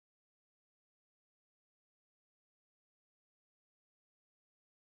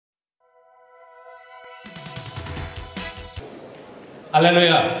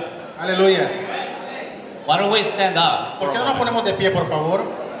Aleluya. Aleluya. Why don't we stand up? ¿Por qué no nos ponemos de pie, por favor?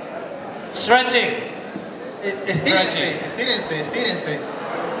 Stretching. Estírense, estírense, estírense.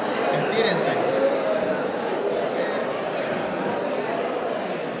 Estírense.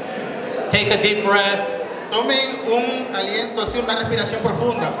 Take a deep breath. Tomen un aliento, así una respiración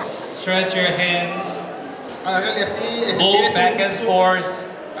profunda. Stretch your hands. Háganle así. Move back and forth.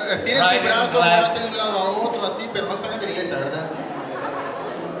 Estiren sus brazos, muévanse de un lado a otro, así, pero no salgan de la iglesia, ¿verdad?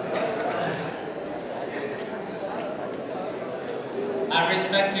 I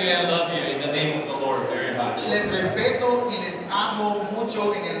respect you and love you in the name of the Lord very much. Les respeto y les amo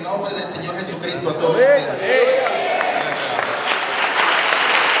mucho en el nombre del Señor Jesucristo a todos ustedes.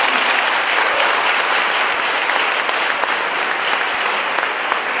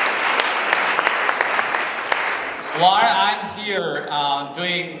 While I'm here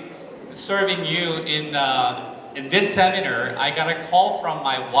serving you in this seminar, I got a call from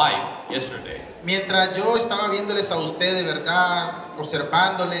my wife yesterday. Mientras yo estaba viéndoles a ustedes, ¿verdad?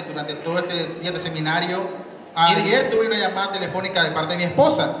 Observándoles durante todo este día de seminario, ayer tuve una llamada telefónica de parte de mi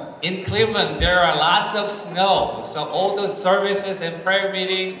esposa. In Cleveland, there are lots of snow, so all the services and prayer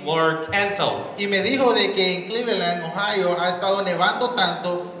meetings were canceled. Y me dijo de que en Cleveland, Ohio, ha estado nevando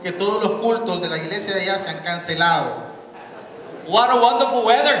tanto que todos los cultos de la iglesia de allá se han cancelado. What a wonderful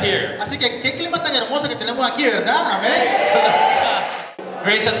weather here. Así que qué clima tan hermoso que tenemos aquí, ¿verdad? Amén.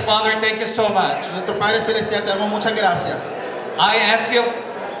 Gracious Father, thank you so much. Nuestro Padre Celestial, te damos muchas gracias. I ask your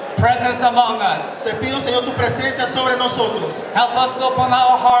presence among us. Te pido, Señor, tu presencia sobre nosotros. Help us to open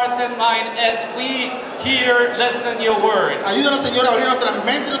our hearts and mind as we listen your word. Ayúdanos, Señor, a abrir nuestras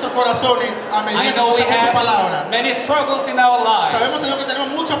mentes y nuestros corazones a medida I que know we escuchamos tu palabra. have many struggles in our lives. Sabemos, Señor, que tenemos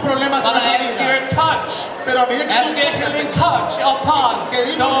muchos problemas en But I nuestra ask vida. your touch. Pero a medida que Ask tú your toques, healing Señor, touch upon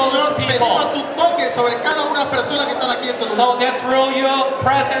pedimos, those Señor, pedimos people, tu toque sobre cada una de las personas que están aquí en este so lugar. that through your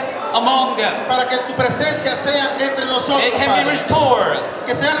presence among them, Para que tu presencia sea entre nosotros, they can be Padre. restored.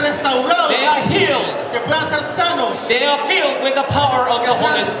 Que sean restaurados, They are healed. que puedan ser sanos, They are filled with the power of que the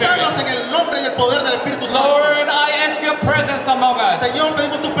Holy sean sanos Spirit. en el nombre y el poder del Espíritu Santo. Lord, I ask your presence among us. Señor,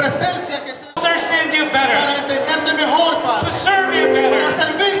 pedimos tu presencia que sea Understand you para better, entenderte mejor, to Padre, serve you para better,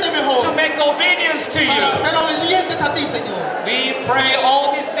 servirte to mejor, make obedience to para you. ser obedientes a ti, Señor. We pray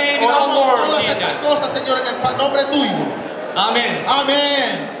all this name in the Oramos Lord todas estas Jesus. cosas, Señor, en el nombre tuyo. Amen.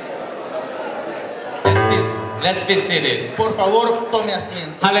 Amén. Let's be seated. Por favor, tome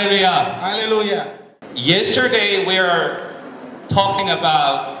asiento. Hallelujah. Aleluya. Yesterday we were talking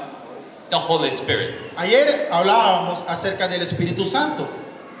about the Holy Spirit. Ayer hablábamos acerca del Espíritu Santo.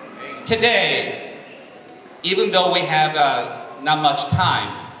 Today, even though we have not much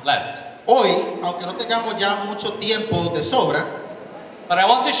time left, Hoy, aunque no tengamos ya mucho tiempo de sobra, but I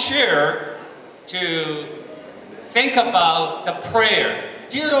want to share to think about the prayer.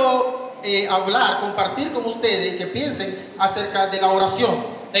 quiero compartir con ustedes que piensen acerca de la oración,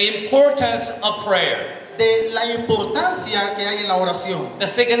 The importance of prayer. de la importancia que hay en la oración, The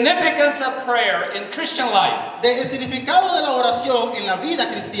significance of prayer in Christian life. del significado de la oración en la vida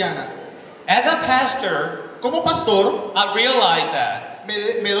cristiana. As a pastor, Como pastor, I realized that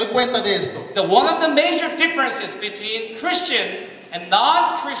me doy cuenta de esto, one of the major differences between Christian and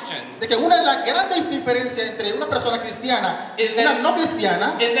non-Christian de que una de las grandes diferencias entre una persona cristiana y una no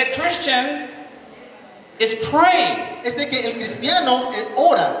cristiana is that Christian is praying. es de que el cristiano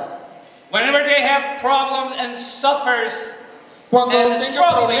ora. Whenever they have problems and suffers Cuando and tenga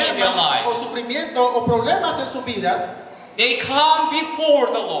struggling in their problemas o life, sufrimiento o problemas en sus vidas, they come before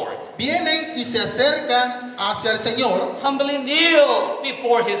the Lord, vienen y se acercan hacia el Señor humbly kneel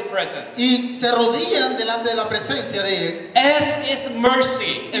before His presence, y se arrodillan delante de la presencia de Él, ask His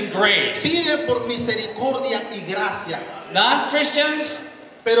mercy and grace. piden por misericordia y gracia. Non-Christians,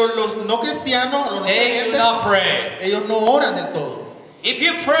 Pero los no cristianos, los no they do creyentes, not pray. ellos no oran del todo. If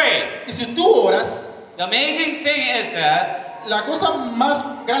you pray, Y si tú oras, the amazing thing is that la cosa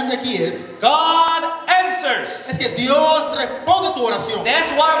más grande aquí es God answers. que Dios responde tu oración.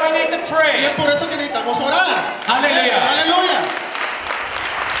 That's why we need to Y es pray. por eso que necesitamos orar. Aleluya. Aleluya.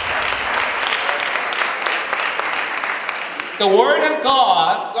 The Word of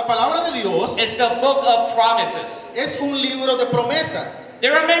God La palabra de Dios is the book of promises. es un libro de promesas.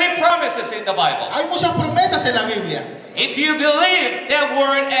 There are many promises in the Bible. Hay muchas promesas en la Biblia. If you believe that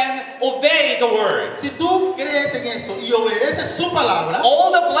word and obey the word, Si tú crees en esto y obedeces su palabra, all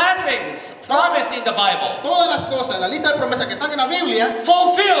the blessings promised in the Bible todas las cosas, la lista de promesas que están en la Biblia,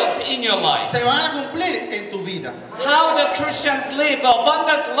 fulfills in your life. se van a cumplir en tu vida. How the Christians live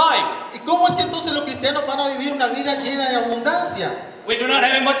abundant life. ¿Y cómo es que entonces los cristianos van a vivir una vida llena de abundancia? We do not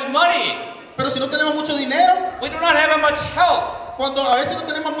have much money. Pero si no tenemos mucho dinero, We do not have much health. cuando a veces no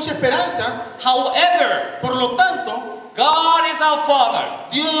tenemos mucha esperanza. However, Por lo tanto, God is our Father.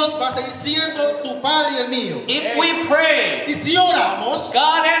 Dios va a seguir siendo tu Padre y el mío. If we pray, Y si oramos,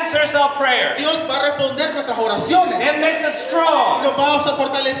 God answers our prayer. Dios va a responder nuestras oraciones. That makes us Y strong. nos vamos a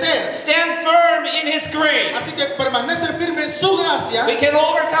fortalecer. Stand firm in His grace. Así que permanece firme en su gracia. We can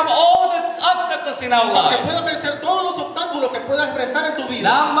overcome all the obstacles in our Para que life. puedas vencer todos los obstáculos que puedas enfrentar en tu vida.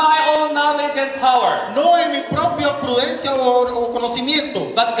 Not my own knowledge and power, No en mi propia prudencia o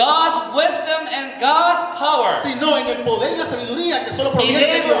conocimiento, but God's wisdom and God's power sino en el poder y la sabiduría que solo proviene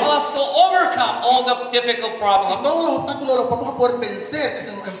de enable Dios. us to overcome all the difficult Y problems. todos los obstáculos los vamos a poder vencer que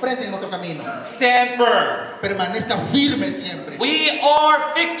se nos enfrenten en nuestro camino. Stand firm. Permanezca firme siempre. We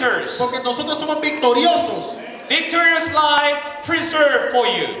are victors. Porque nosotros somos victoriosos. Victorious life preserved for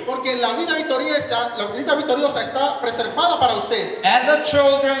you. Porque la vida victoriosa está preservada para usted. As a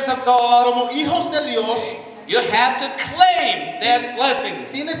children of God, Como hijos de Dios, you have to claim their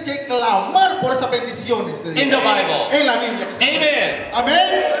blessings tienes que clamar por esas bendiciones de Dios. in the Bible. En la Biblia. Amen.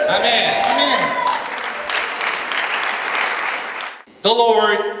 Amén. Amen. Amén. The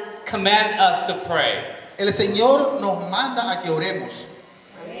Lord commands us to pray. El Señor nos manda a que oremos.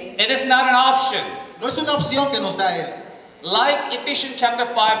 It is not an option. No es una opción que nos da Él. Like Ephesians chapter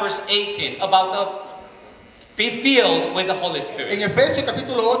 5 verse 18 about the be filled with the Holy En Spirit. Efesios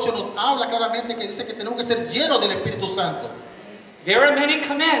capítulo 8 nos habla claramente que dice que tenemos que ser llenos del Espíritu Santo. There are many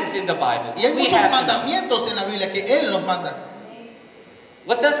commands in the Bible. Y hay We muchos have to know. mandamientos en la Biblia que Él nos manda.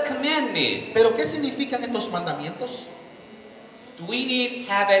 What does command mean? Pero ¿qué significan estos mandamientos? Do we need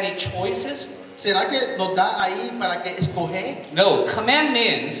have any choices? ¿Será que nos da ahí para que escoger? No. Command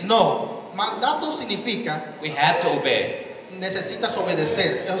means No. Mandato significa we have to obey. necesitas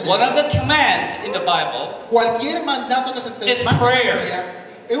obedecer. Eso One of significa. the commands in the Bible, Cualquier mandato que se te It's mande en la prayer. Biblia,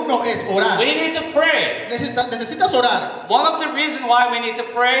 uno es orar. we need to pray. Necesitas orar. One of the reasons why we need to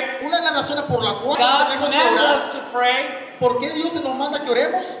pray, Una de las razones por la cual God tenemos que commands orar. us to pray. ¿Por qué Dios nos manda que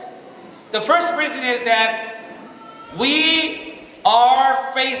oremos? The first reason is that we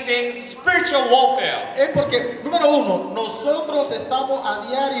are facing spiritual warfare. Es porque, número uno, nosotros estamos a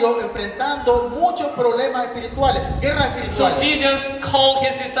diario enfrentando muchos problemas espirituales, guerras So espirituales. Jesus called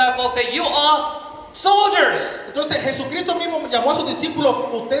his disciples that you are soldiers. Entonces Jesucristo mismo llamó a sus discípulos,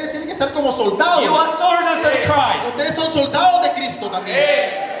 ustedes tienen que ser como soldados. You are soldiers of Christ. Ustedes son soldados de Cristo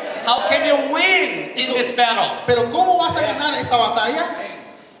también. How can you win in this battle? Pero ¿cómo vas a ganar esta batalla?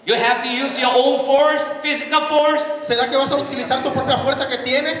 You have to use your own force, physical force. ¿Será que vas a utilizar tu propia fuerza que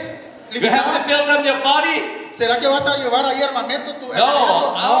tienes? You have to limitada? build up your body. ¿Será que vas a llevar ahí armamento?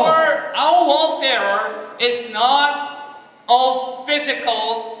 No, our warfare is not of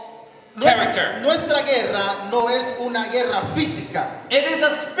physical character. Nuestra guerra no es una guerra física, It is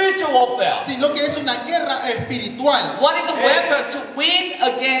a spiritual warfare. sino que es una guerra espiritual. What is a weapon to win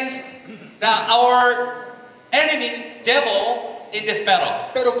against our enemy devil in this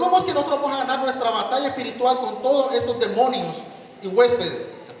battle? Pero ¿cómo es que nosotros vamos a ganar nuestra batalla espiritual con todos estos demonios y huéspedes?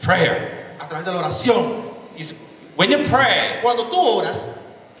 It's a prayer. A través de la oración. When you pray, Cuando tú oras,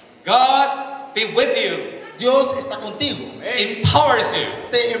 God be with you, Dios está contigo, empowers you,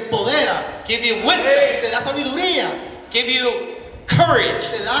 te empodera, give you wisdom, te da sabiduría, give you courage,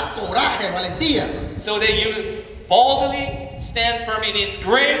 te da coraje, valentía. so that you boldly stand firm in His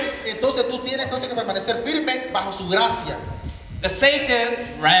grace. Entonces tú tienes que permanecer firme bajo su gracia. The Satan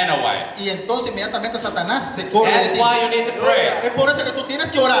ran away. Y entonces inmediatamente Satanás se corre de That's ti. why you need to pray. Es por eso que tú tienes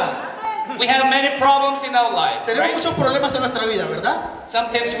que orar. We have many problems in our life, Tenemos right? muchos problemas en nuestra vida, ¿verdad?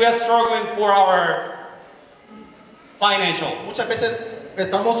 Sometimes we are struggling for our financial Muchas veces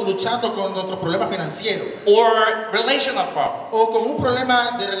estamos luchando con nuestros problemas financieros or relational problem o con un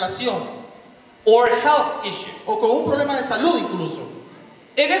problema de relación or health issue. o con un problema de salud incluso.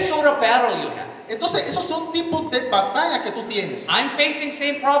 It is sort of battle you have. Entonces esos son tipos de batallas que tú tienes. I'm facing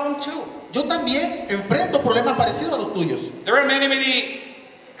same problem too. Yo también enfrento problemas parecidos a los tuyos. There are many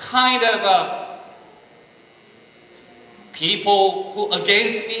kind of people who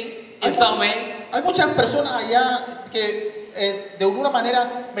against me in some way. Hay muchas personas allá que de alguna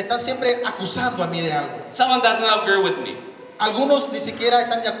manera me están siempre acusando a mí de algo. Someone does not agree with me. Algunos ni siquiera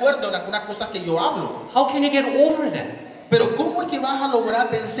están de acuerdo en algunas cosas que yo hablo. How can you get over them? Pero ¿cómo es que vas a lograr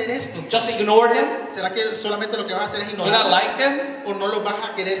vencer esto? Just ignore them? ¿Será que solamente lo que vas a hacer es Do not ignorar? like them? ¿O no los vas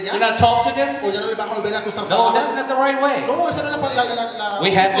a querer Do ya? not talk to them? ¿O ya no les vas a volver a acusar? No, that's not the right way. No, esa no es la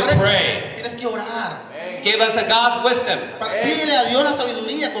We have to correcta. pray. Tienes que orar. Give us a God's wisdom Pídele a Dios la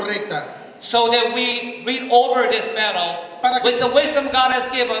sabiduría correcta. so that we read over this battle with the wisdom God has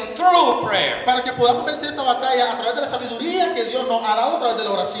given through prayer. Para que podamos vencer esta batalla a través de la sabiduría que Dios nos ha dado a través de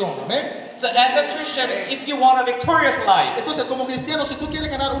la oración. Amén. So as a Christian, if you want a victorious life, Entonces, como cristiano, si tú quieres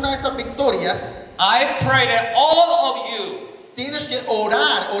ganar una de estas victorias, I pray that all of you tienes que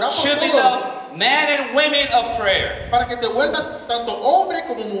orar por should be todos, the men and women of prayer. para que te vuelvas tanto hombre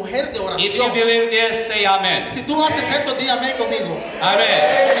como mujer de If you oración. believe this, say amen. Si tú haces esto, di amén conmigo. Amen.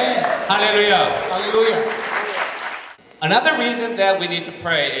 Amén. Hallelujah. Aleluya. Another reason that we need to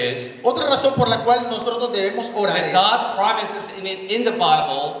pray is Otra razón por la cual nosotros debemos orar that es God promises in the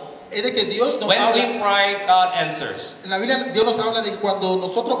Bible, de que Dios nos when we habla. pray, God answers. En la Biblia Dios nos habla de cuando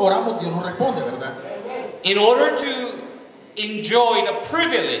nosotros oramos, Dios nos responde, ¿verdad? In order to enjoy the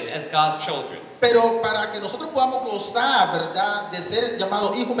privilege as God's children, Pero para que nosotros podamos gozar, ¿verdad?, de ser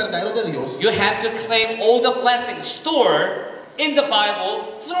llamados hijos verdaderos de Dios, you have to claim all the blessings stored in the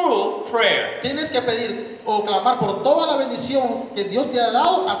Bible through prayer. tienes que pedir o clamar por toda la bendición que Dios te ha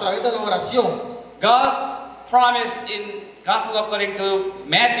dado a través de la oración. God promised in Gospel according to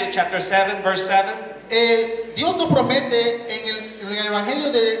Matthew chapter 7, verse 7, Dios nos promete en el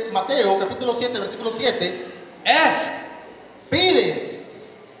Evangelio de Mateo, capítulo 7, versículo 7, ask, pide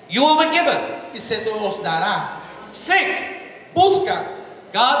you will be given. y se nos dará. Seek, Busca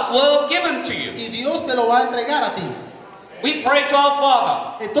God will give it to you. y Dios te lo va a entregar a ti. We pray to our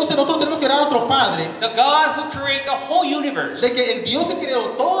Father, Entonces nosotros tenemos que orar a nuestro Padre, the God who created the whole universe. de que el Dios que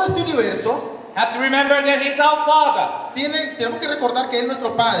creó todo este universo, Have to remember that He's our Father. tenemos que recordar que es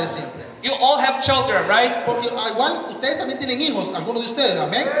nuestro Padre siempre. You all have children, right? Porque igual ustedes también tienen hijos, algunos de ustedes,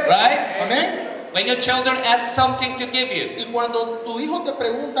 amén. Right? Amén. When your children ask something to give you, Y cuando tu hijo te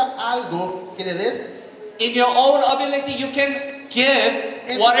pregunta algo que le des, in your own ability, you can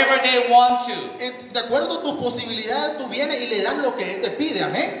give whatever they want to. de acuerdo a tus posibilidades, tú vienes y le das lo que él te pide,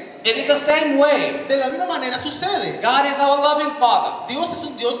 amén. And in the same way, De la misma manera sucede. God is our loving Father. Dios es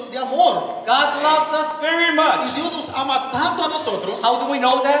un Dios de amor. God loves us very Y much. Dios nos ama tanto a nosotros. How do we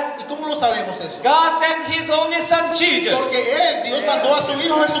know that? ¿Y cómo lo sabemos eso? God sent His only Son, Jesus, Porque Él, Dios mandó a su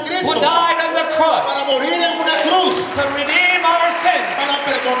Hijo who Jesucristo died on the cross para morir en una cruz, to redeem our sins. para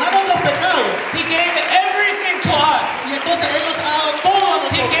perdonar nuestros pecados. He gave everything to us. Y entonces Él nos ha dado todo a He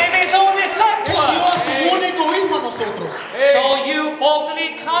nosotros. gave His only Son Él to dio a us. su único Hijo a nosotros. So you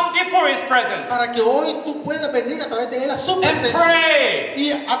boldly come before His presence Para que hoy tú puedas venir a través de Él a su and presencia. pray.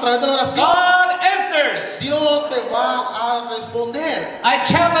 Y a través de la oración, God answers. Dios te va a responder. I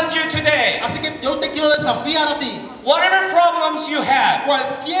challenge you today. Así que yo te quiero desafiar a ti. Whatever problems you have,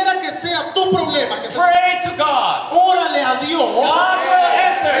 Cualquiera que sea tu problema, que pray to God. órale a Dios. God will Y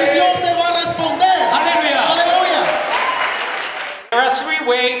answer. Dios te va a responder. Aleluya. Aleluya. There are three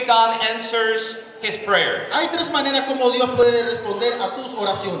ways God answers His prayer. Hay tres maneras como Dios puede responder a tus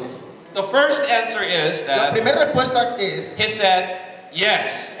oraciones. The first answer is La that primera respuesta es, He said,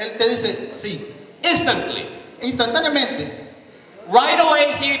 yes, Él te dice sí. instantly. Instantáneamente. Right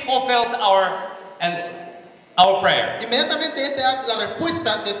away, He fulfills our prayer. Inmediatamente Él te da la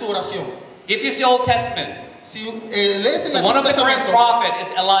respuesta de tu oración. If you see Old Testament, Si lees en so el one of Antiguo the great Testamento, prophets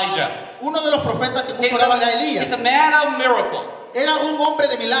is Elijah. uno de los profetas que He's mucho oraban era a Elías. man of miracle. Era un hombre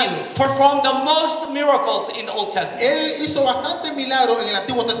de He milagros. performed the most miracles in the Old Testament. Él hizo bastantes milagros en el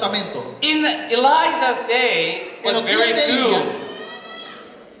Antiguo Testamento. In Elijah's day En was los días very de Elías,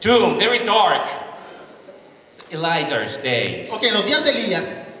 doom, very dark. Elijah's days ok, en los días de Elías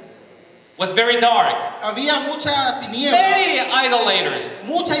was very dark. había mucha tiniebla, Many idolaters.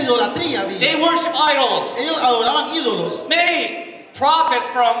 mucha idolatría They había. worship idols. Ellos adoraban ídolos. Many prophets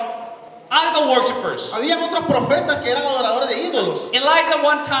from idol worshippers. Habían otros profetas que eran adoradores de ídolos. Elijah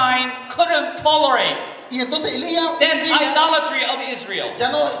one time couldn't tolerate Y entonces Elías the un día idolatry of Israel. ya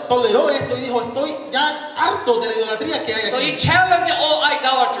no toleró esto y dijo, estoy ya harto de la idolatría que hay So he aquí. challenged all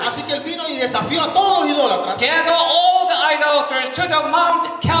idolaters. Así que él vino y desafió a todos los idólatras. Gather all the idolaters to the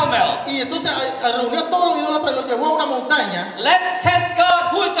Mount Carmel. Y entonces reunió a todos los idólatras y los llevó a una montaña. Let's test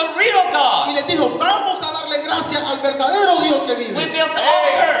God who is the real Y God. les dijo, vamos a darle gracias al verdadero Dios que We vive. built the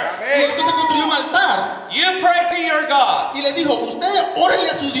altar. Y entonces construyó un altar. You pray to your God. Y le dijo, ustedes órenle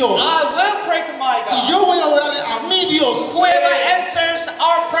a su Dios. I will pray to my Y God. yo voy a orarle a mi Dios. Whoever answers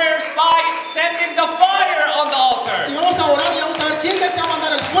our prayers by sending the fire on the altar. Y vamos a orar y vamos a ver quién les va a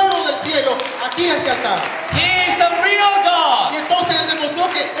mandar el fuego del cielo aquí a este altar. He is the real Y God. entonces él demostró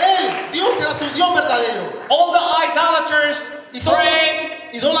que él, Dios, era su Dios verdadero. All the idolaters Y todos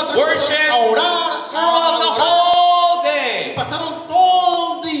prayed los idólatras worship empezaron a orar, throughout the a adorar. whole day. Pasaron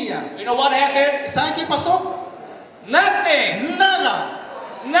todo un día. You know what happened? ¿Y saben qué pasó? Nothing. Nada.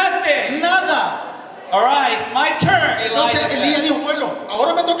 Nothing. Nada. All right, it's my turn, Elijah Entonces Elías said. dijo, bueno,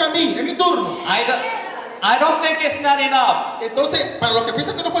 ahora me toca a mí, es mi turno. I don't think it's not enough. Entonces, para los que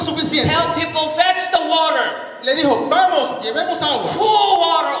piensan que no fue suficiente, suficiente. Tell people, fetch the water. Le dijo, vamos, llevemos agua. Pour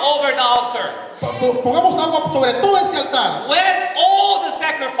water over the altar. Pongamos agua sobre todo este altar. Wet all the Y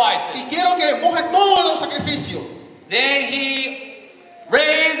sacrifices. quiero que moje todos los sacrificios. Then he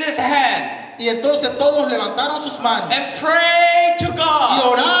raised his hand Y entonces todos levantaron sus manos and prayed to y God.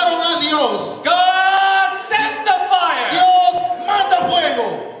 oraron a Dios. God, send the fire. Dios, manda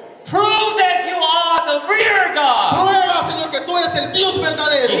fuego. Prove that you are the real God. Prueba, Señor, que tú eres el Dios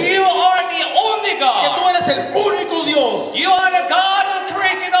verdadero. You are the only Que tú God. eres el único Dios. You are the God who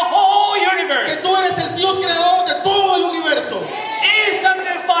created the whole Que universe. tú eres el Dios creador de todo el universo.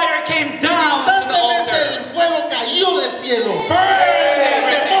 Instantly fire came down to the Instantemente altar. el fuego cayó del cielo. Y Burn quemó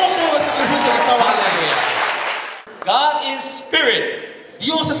everything. todo el sacrificio que estaba ahí. Hallelujah. God is spirit.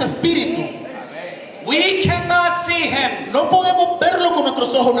 Dios es espíritu. We cannot see him. No podemos verlo con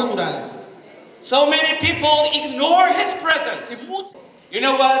nuestros ojos naturales. So many people ignore his presence. Y muchos, You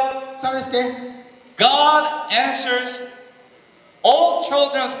know what? ¿sabes qué? God answers all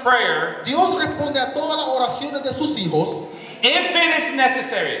children's prayer Dios responde a todas las oraciones de sus hijos if it is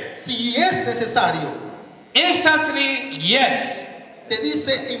necessary. si es necesario. Instantly, yes. Te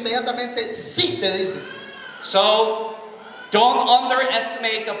dice inmediatamente sí, te dice. So don't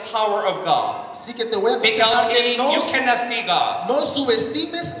underestimate the power of God. Así que te voy a Because aconsejar que you cannot see God. no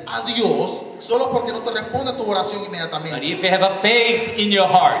subestimes a Dios solo porque no te responde a tu oración But inmediatamente. if you have a faith in your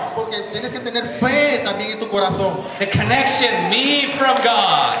heart, Porque tienes que tener fe también en tu corazón the connection, me from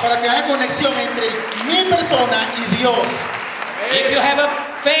God. para que haya conexión entre mi persona y Dios. If you have a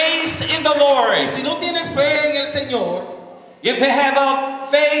faith in the Y Lord, si no tienes fe en el Señor, if you have a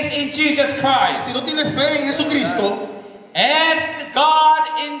faith in Jesus Christ, si no tienes fe en Jesucristo, ask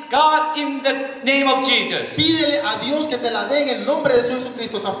God in the name of Jesus. pídele a Dios que te la dé en el nombre de su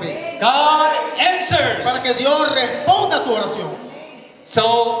Jesucristo esa fe. God answers. Para que Dios responda a tu oración.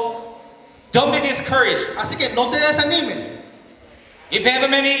 So don't be discouraged. Así que no te desanimes. If you have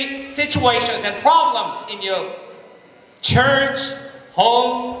many situations and problems in your church,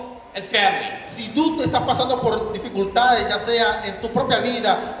 home, and family, Si tú te estás pasando por dificultades, ya sea en tu propia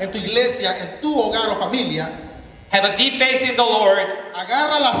vida, en tu iglesia, en tu hogar o familia, have a deep faith in the Lord,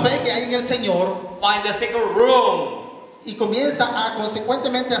 agarra la fe que hay en el Señor find a secret room y comienza a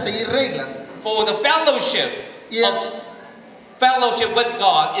consecuentemente a seguir reglas for the fellowship with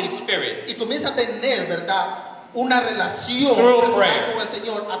God in spirit. y comienza a tener, ¿verdad?, una relación Through personal prayer. con el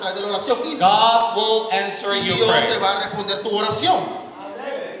Señor a través de la oración íntima. God will answer Y your Dios te prayer. va a responder tu oración.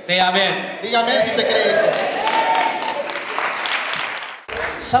 Say amen. Dígame si te crees esto.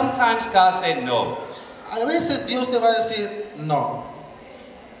 Sometimes God said no. A veces Dios te va a decir no.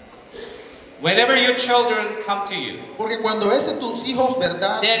 Whenever your children come to you, Porque cuando a veces tus hijos,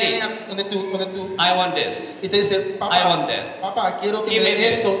 ¿verdad?, Daddy, vienen a donde tú I want this. y te dicen, I want that. papá, quiero que Give me me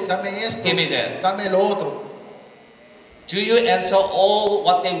dé this. esto, dame esto, Give me that. dame lo otro. Do you answer all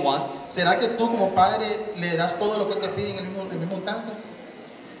what they want? ¿Será que tú como padre le das todo lo que te piden en el mismo instante?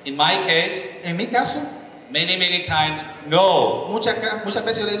 In my case, En mi caso, many times, no, muchas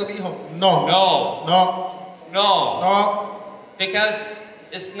veces yo le digo a mi hijo, no, no, no, no, no. because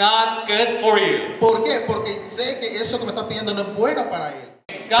it's not good for you. ¿Por qué? Porque sé que eso que me está pidiendo no es bueno para él.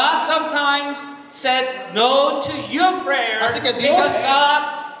 God sometimes said no to your prayer Así que Dios- because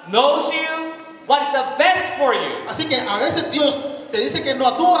God knows you what's the best for you. Así que a veces Dios te dice que no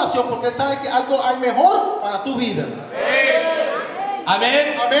a tu oración porque Él sabe que algo hay mejor para tu vida.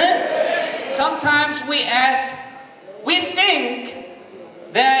 Amen. Amén. Sometimes we think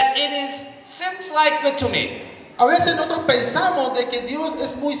that seems like good to me, A veces nosotros pensamos de que Dios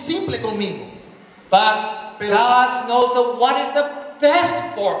es muy simple conmigo. but Pero- God knows what is the best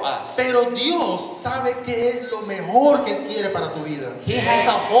for us. Pero Dios sabe que es lo mejor que Él quiere para tu vida. He has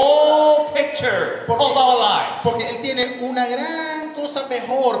a whole picture of our life. Porque Él tiene una gran cosa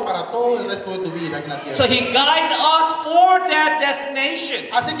mejor para todo el resto de tu vida aquí en la So tierra. He guides us for that destination.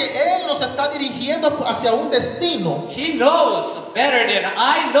 Así que Él nos está dirigiendo hacia un destino. He knows better than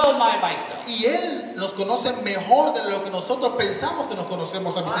I know myself. Y Él nos conoce mejor de lo que nosotros pensamos que nos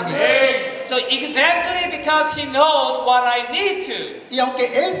conocemos a sí mismos. So exactly because He knows what I need to. Y aunque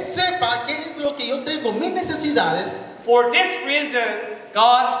Él sepa qué es lo que yo tengo, mis necesidades, For this reason,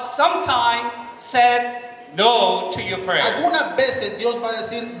 God sometimes said no to your prayer. algunas veces Dios va a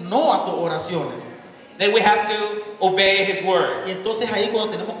decir no a tus oraciones. Then we have to obey His word. Y entonces ahí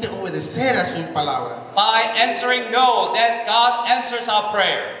cuando tenemos que obedecer a su palabra. By answering no, that God answers our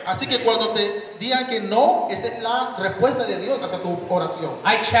prayer. Así que cuando te digan que no, esa es la respuesta de Dios hacia tu oración.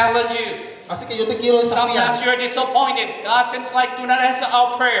 I challenge you. Así que yo te quiero desafiar. Sometimes you're disappointed. God seems like do not answer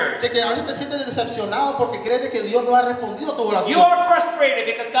our prayers. De que a veces te sientes decepcionado porque crees de que Dios no ha respondido a tu oración. You are frustrated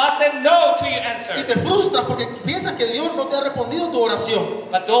because God said no to your Y answer. te frustras porque piensas que Dios no te ha respondido tu oración.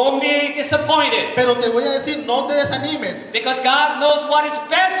 But don't be disappointed Pero te voy a decir, no te desanimes. because God knows what is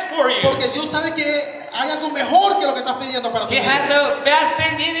best for you. Porque Dios sabe que hay algo mejor que lo que estás pidiendo para tu He has vida. the best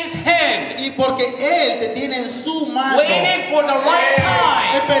thing in His hand, Y porque Él te tiene en su mano, waiting for the right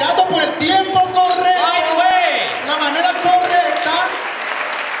time, esperando por el tiempo correcto, right way. la manera correcta.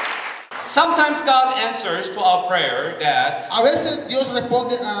 Sometimes God answers to our prayer that A veces Dios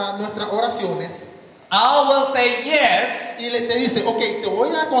responde a nuestras oraciones I will say yes, y te dice, ok, te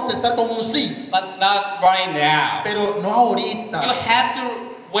voy a contestar con un sí, but not right now. pero no You ahorita. have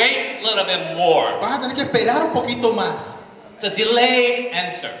to wait a little bit more. Vas a tener que esperar un poquito más. It's a delayed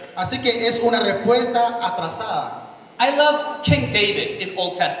answer. Así que es una respuesta atrasada. I love King David in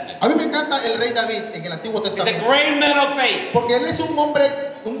Old Testament. A mí me encanta el rey David en el Antiguo He's a Testamento, great man of faith. porque él es un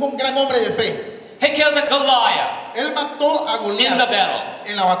hombre, un gran hombre de fe. He killed the Goliath Él mató a in the Goliat battle.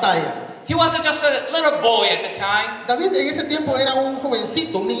 en la batalla. He wasn't just a little boy at the time, David en ese tiempo era un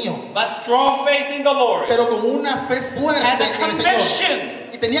jovencito, un niño, but strong faith in the Lord. pero con una fe fuerte Has a en el Señor. conviction.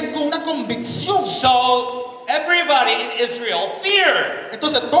 Y tenía con una convicción. So everybody in Israel feared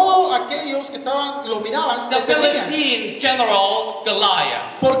Entonces todos aquellos que estaban lo miraban, the le temían. Philistine general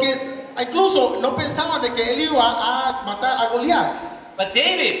Goliath. Porque incluso no pensaban de que él iba a matar a Goliat. But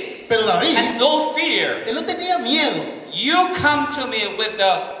David Pero David, has no fear. él no tenía miedo. You come to me with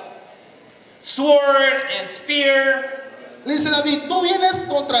the sword and spear, Le dice David, tú vienes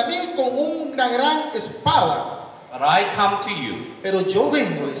contra mí con una gran espada. but I come to you Pero yo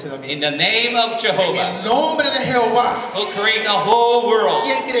vengo, dice David, in the name of en Jehovah, el nombre de Jehová, who created the whole world.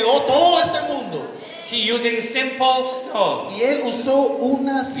 quien creó todo este mundo. He using simple stone. Y él usó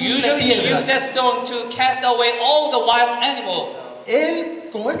una simple Usually he used piedra. that stone to cast away all the wild animal Él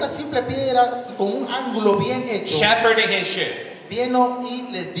con esta simple piedra, con un ángulo bien hecho, shepherding his sheep. vino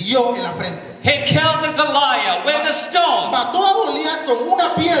y le dio en la frente. He killed the Goliath with a stone. Mató a Goliat con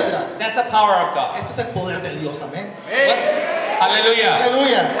una piedra. That's the power of God. Ese es el poder de Dios, amén. What? Hallelujah.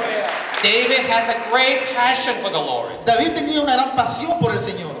 Aleluya. David has a great passion for the Lord. David tenía una gran pasión por el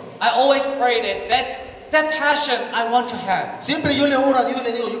Señor. I always pray that passion I want to have. Siempre yo le oro a Dios y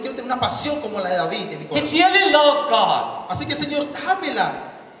le digo, yo quiero tener una pasión como la de David en mi He corazón. dearly loved God. Así que Señor, dámela.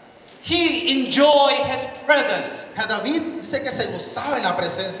 He enjoyed his presence. A David dice que se gozaba en la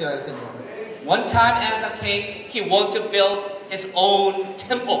presencia del Señor. One time as a king, he wanted to build his own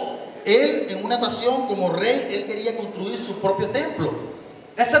temple. Él, en una ocasión como rey, él quería construir su propio templo.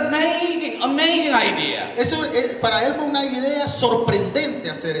 That's amazing, amazing idea. Eso para él fue una idea sorprendente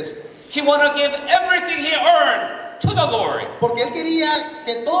hacer esto. He wanted to give everything he earned to the Lord. Porque él quería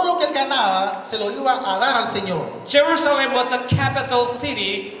que todo lo que él ganaba se lo iba a dar al Señor. Jerusalem was the capital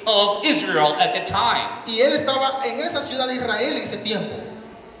city of Israel at the time. Y él estaba en esa ciudad de Israel en ese tiempo.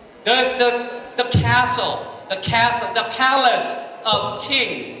 The castle, the palace of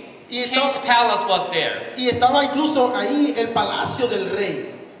King's palace was there. Y estaba incluso ahí el palacio del rey.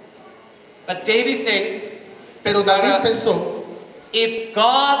 But David think, Pero David pensó, if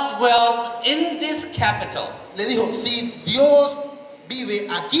God dwells in this capital, le dijo, si Dios vive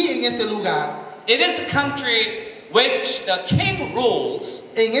aquí en este lugar, it is a country which the king rules.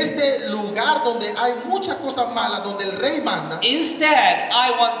 en este lugar donde hay muchas cosas malas, donde el rey manda, Instead,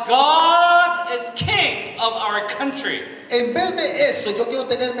 I want God as king of our country. en vez de eso, yo quiero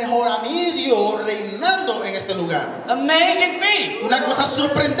tener mejor a mi Dios reinando en este lugar. Amazing faith. Una cosa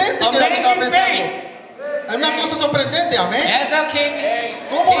sorprendente que David estaba pensando. Es una cosa sorprendente, amén. As a king,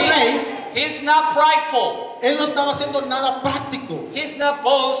 Como rey, he's not prideful. él no estaba haciendo nada práctico. He's not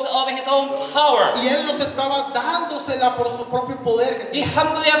boast of his own power. Y él no se estaba dándosela por su propio poder. He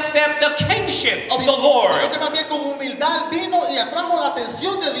humbly accepts the kingship of the Sino Lord. que más bien con humildad vino y atrajo la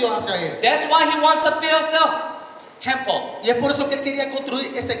atención de Dios hacia él. That's why he wants to build the temple. Y es por eso que él quería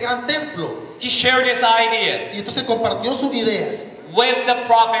construir ese gran templo. He shared his idea Y entonces compartió sus ideas with the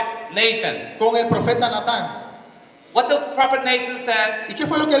prophet Nathan. con el profeta Natán. What the prophet Nathan said, ¿Y qué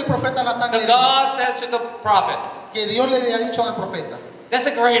fue lo que el profeta Natán le the dijo? God says to the prophet, Que Dios le había dicho al profeta. that's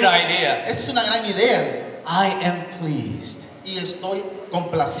a great idea. Esa es una gran idea. I am pleased. Y estoy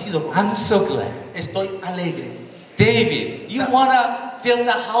complacido. I'm so glad. Estoy alegre. David, you want to build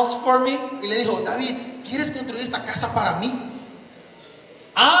a house for me? Y le dijo, David, ¿quieres construir esta casa para mí?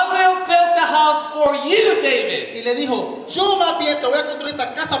 I will build the house for you, David. Y le dijo, yo más bien te voy a construir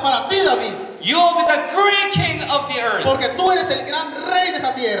esta casa para ti, David. You will be the great king of the earth. Porque tú eres el gran rey de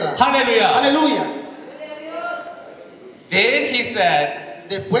esta tierra. Hallelujah. Aleluya. Then he said,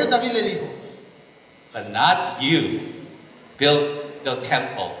 Después David le dijo, but not you build the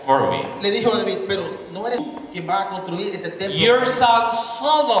temple for me. le dijo a David, pero no eres tú quien va a construir este templo. Your son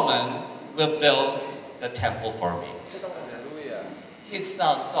Solomon will build the temple for me. His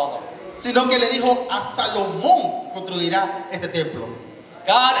son Solomon. Sino que le dijo, a Salomón construirá este templo.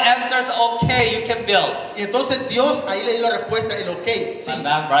 God answers, okay, you can build. Y entonces Dios ahí le dio la respuesta, el ok, sí, But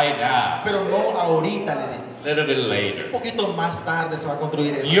not right now. pero no ahorita, le dijo. A little bit later. Un poquito más tarde se va a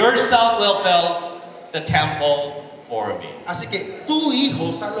construir eso. Your son will build the temple for me. Así que tu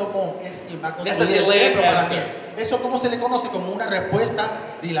hijo Salomón es quien va a That's construir a el delayed templo para mí. answer. Eso como se le conoce como una respuesta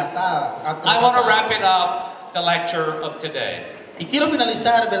dilatada. I want to atrasada. wrap it up, the lecture of today. Y quiero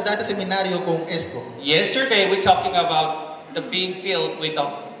finalizar, ¿verdad?, este seminario con esto. Yesterday we're talking about the being filled with the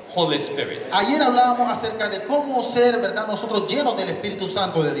Holy Spirit. Ayer hablábamos acerca de cómo ser, ¿verdad?, nosotros llenos del Espíritu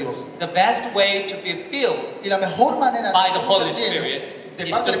Santo de Dios. The best way to be filled Y la mejor manera by the de Holy ser llenos Spirit de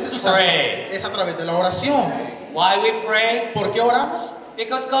is parte del to Espíritu Santo pray. es a través de la oración. Why we pray? ¿Por qué oramos?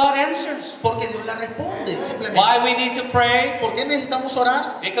 Because God answers. Porque Dios la responde, simplemente. Why we need to pray? ¿Por qué necesitamos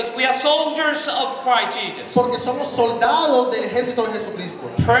orar? Because we are soldiers of Christ Jesus. Porque somos soldados del ejército de Jesucristo.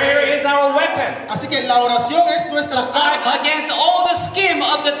 Prayer is our weapon. Así que la oración es nuestra Fight arma against all the scheme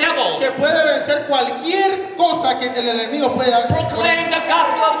of the devil. que puede vencer cualquier cosa que el enemigo pueda Proclaim the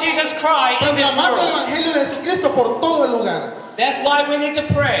gospel of Jesus Christ in this proclamando el world. evangelio de Jesucristo por todo el lugar. That's why we need to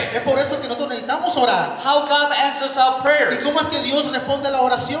pray. Es por eso que nosotros necesitamos orar. How God answers our ¿Y prayers. cómo es que Dios responde a la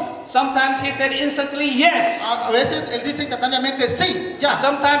oración? Sometimes He said instantly yes. A veces Él dice instantáneamente sí, ya.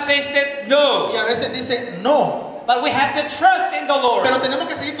 Sometimes He said no. Y a veces dice no. But we have to trust in the Lord. Pero tenemos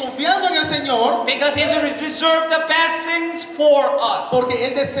que seguir confiando en el Señor Because He's reserved the best things for us. porque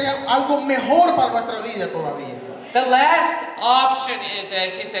Él desea algo mejor para nuestra vida todavía. The last option is that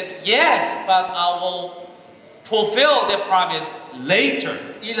He said yes, but I will fulfill the promise later.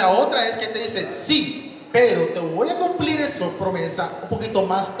 Y la otra es que te dice sí, pero te voy a cumplir esa promesa un poquito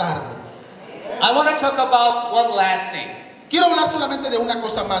más tarde. I want to talk about one last thing. Quiero hablar solamente de una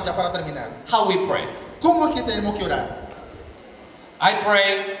cosa más ya para terminar. How we pray. ¿Cómo es que tenemos que orar? I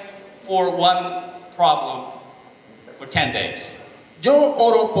pray for one problem for 10 days. Yo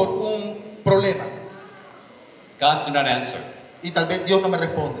oro por un problema God do not answer, y tal vez Dios no me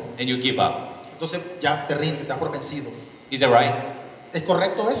responde. and you give up. Entonces ya te rindes, te das por vencido. Is that right? ¿Es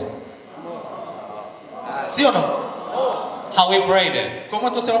correcto eso? ¿Sí o no? How we pray then? ¿Cómo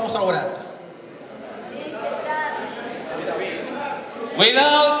entonces vamos a orar?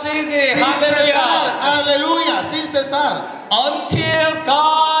 Without ceasing. Sin cesar, Hallelujah. aleluya, sin cesar. Until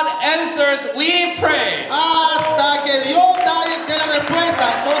God answers, we pray. Hasta que Dios dé la respuesta,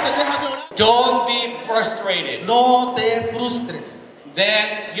 entonces deja de orar. Don't be frustrated. No te frustres,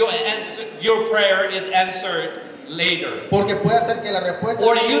 Then your prayer is answered later. porque puede hacer que la respuesta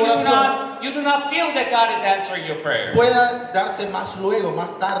Or de tu oración you do not feel that God is answering your prayer. pueda darse más luego,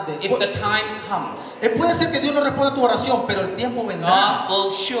 más tarde. If the time comes, Puede ser que Dios no responda a tu oración, pero el tiempo vendrá, God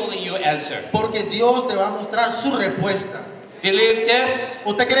will surely you answer. porque Dios te va a mostrar su respuesta. Believe this?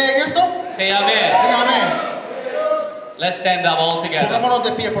 ¿Usted cree en esto? Say amen. Diga amén. Let's stand up all together. Pongámonos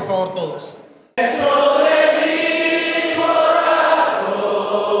de pie, por favor, todos.